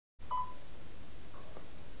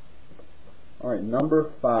Alright, number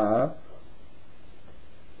 5,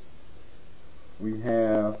 we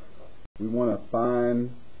want to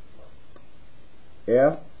find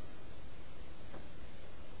F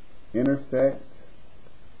intersect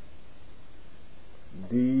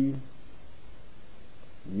D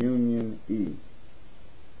union E.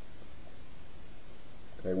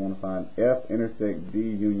 Okay, we want to find F intersect D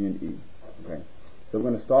union E. Okay, so we're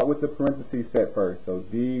going to start with the parentheses set first. So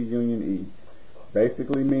D union E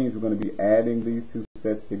basically means we're going to be adding these two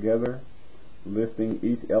sets together, listing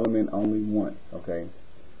each element only once. Okay,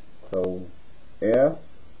 so F,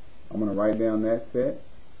 I'm going to write down that set,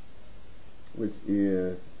 which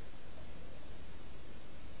is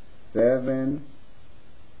 7,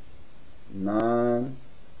 9,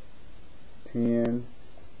 10,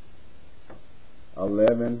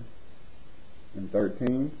 11, and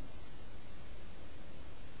 13.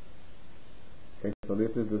 Okay, so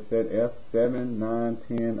this is the set F, 7, 9,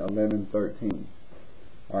 10, 11, 13.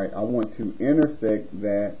 Alright, I want to intersect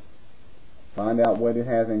that, find out what it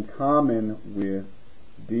has in common with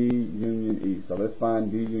D union E. So let's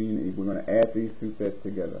find D union E. We're going to add these two sets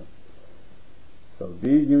together. So D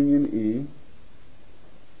union E,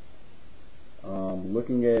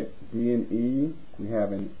 looking at D and E, we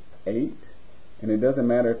have an 8. And it doesn't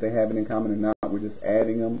matter if they have it in common or not, we're just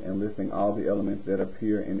adding them and listing all the elements that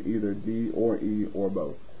appear in either D or E or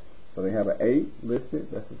both. So they have an 8 listed,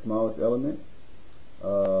 that's the smallest element.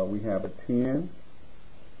 We have a 10,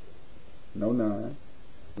 no 9.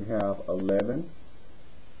 We have 11,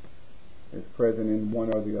 it's present in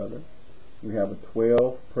one or the other. We have a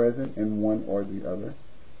 12 present in one or the other.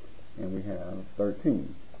 And we have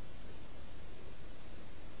 13.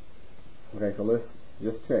 Okay, so let's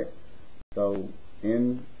just check. So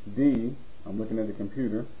in D, I'm looking at the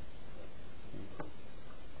computer.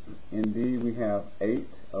 In D we have 8,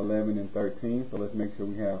 11, and 13. So let's make sure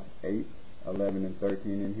we have 8, 11, and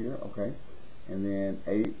 13 in here. Okay. And then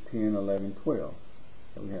 8, 10, 11, 12.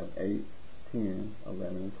 So we have 8, 10,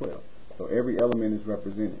 11, and 12. So every element is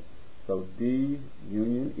represented. So D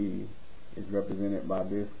union E is represented by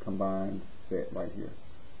this combined set right here.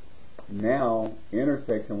 Now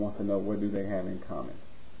intersection wants to know what do they have in common.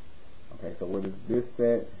 Okay, so what does this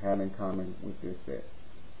set have in common with this set?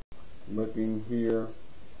 Looking here,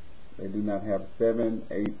 they do not have 7,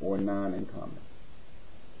 8, or 9 in common.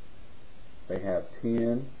 They have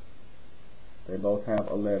 10, they both have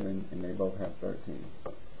 11, and they both have 13.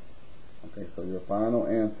 Okay, so your final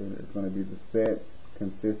answer is going to be the set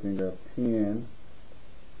consisting of 10,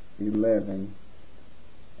 11,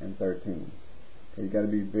 and 13. Okay, you got to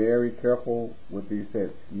be very careful with these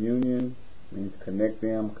sets. Union means connect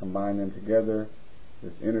them, combine them together.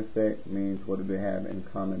 This intersect means what do they have in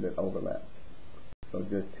common that overlaps. So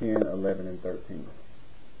just 10, 11, and 13.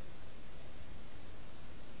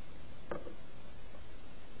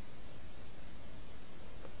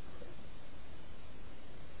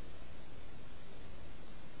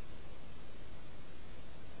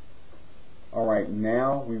 Alright,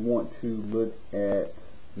 now we want to look at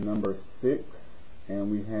number 6,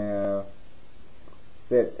 and we have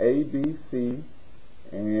sets A, B, C,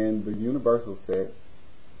 and the universal set.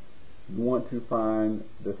 You want to find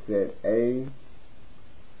the set A,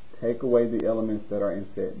 take away the elements that are in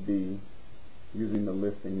set B using the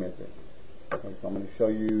listing method. Okay, so I'm going to show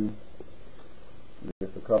you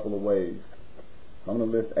just a couple of ways. So I'm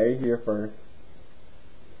going to list A here first.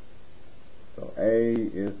 So A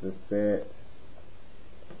is the set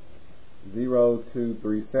 0, 2,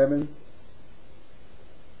 3, 7.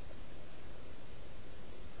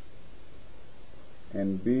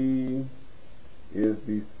 And B is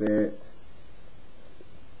the set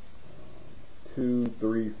 2,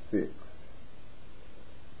 3, 6.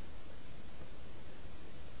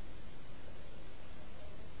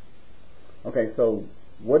 Okay, so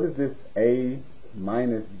what does this A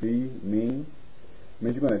minus B mean? It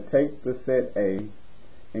means you're going to take the set A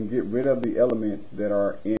and get rid of the elements that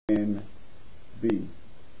are in B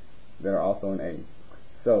that are also in A.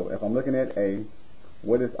 So if I'm looking at A,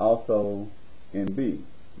 what is also in B?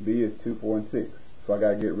 B is 2, 4, and 6. So I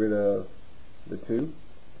got to get rid of the 2.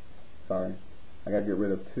 Sorry. I got to get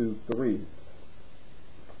rid of 2, 3.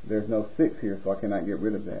 There's no 6 here, so I cannot get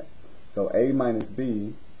rid of that. So A minus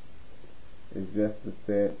B is just the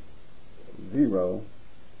set 0,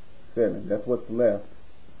 7. That's what's left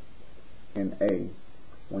in A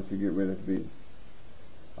once you get rid of B.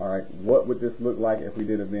 Alright, what would this look like if we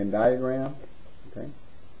did a Venn diagram? Okay,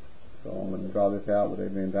 so I'm going to draw this out with a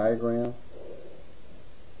Venn diagram.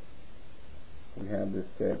 We have this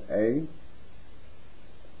set A,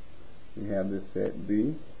 we have this set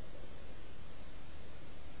B.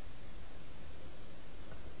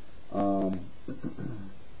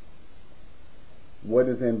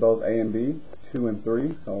 is in both A and B, 2 and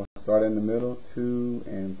 3. So we'll start in the middle, 2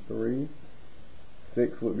 and 3.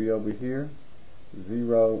 6 would be over here,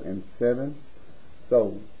 0 and 7.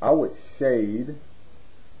 So I would shade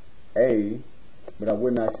A, but I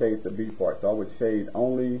would not shade the B part. So I would shade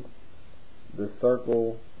only the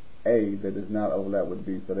circle A that does not overlap with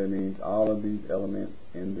B. So that means all of these elements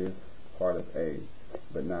in this part of A,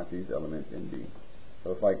 but not these elements in B.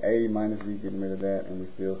 So it's like A minus B, getting rid of that, and we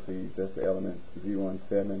still see just the elements 0 and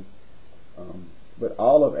 7. But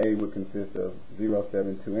all of A would consist of 0,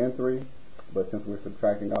 7, 2, and 3. But since we're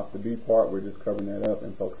subtracting off the B part, we're just covering that up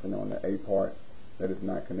and focusing on the A part that is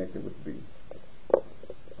not connected with B.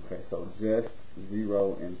 Okay, so just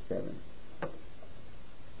 0 and 7.